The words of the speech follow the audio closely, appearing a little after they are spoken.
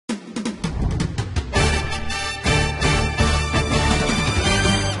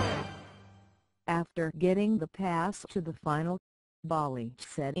after getting the pass to the final. Dalic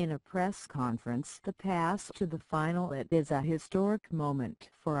said in a press conference, "The pass to the final, it is a historic moment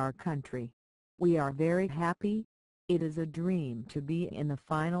for our country. We are very happy. It is a dream to be in the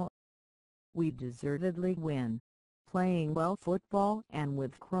final. We deservedly win, playing well football and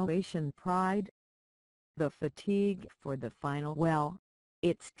with Croatian pride. The fatigue for the final, well,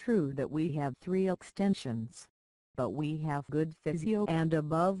 it's true that we have 3 extensions. But we have good physio and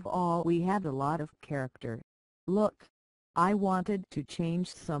above all we have a lot of character. Look, I wanted to change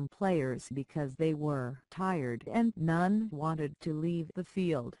some players because they were tired and none wanted to leave the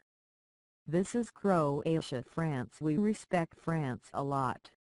field. This is Croatia, France. We respect France a lot,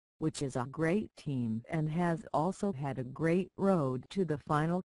 which is a great team and has also had a great road to the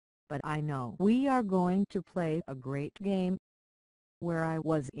final, but I know we are going to play a great game. Where I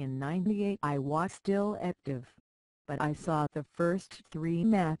was in '98 I was still active, but I saw the first 3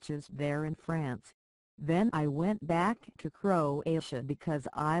 matches there in France. Then I went back to Croatia because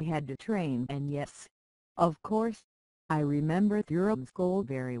I had to train, and yes, of course, I remember Thuram's goal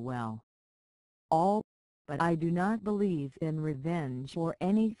very well. But I do not believe in revenge or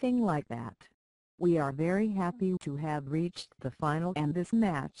anything like that. We are very happy to have reached the final, and this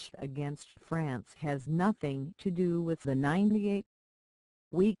match against France has nothing to do with the '98.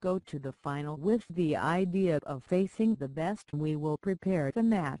 We go to the final with the idea of facing the best. We will prepare the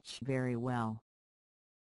match very well.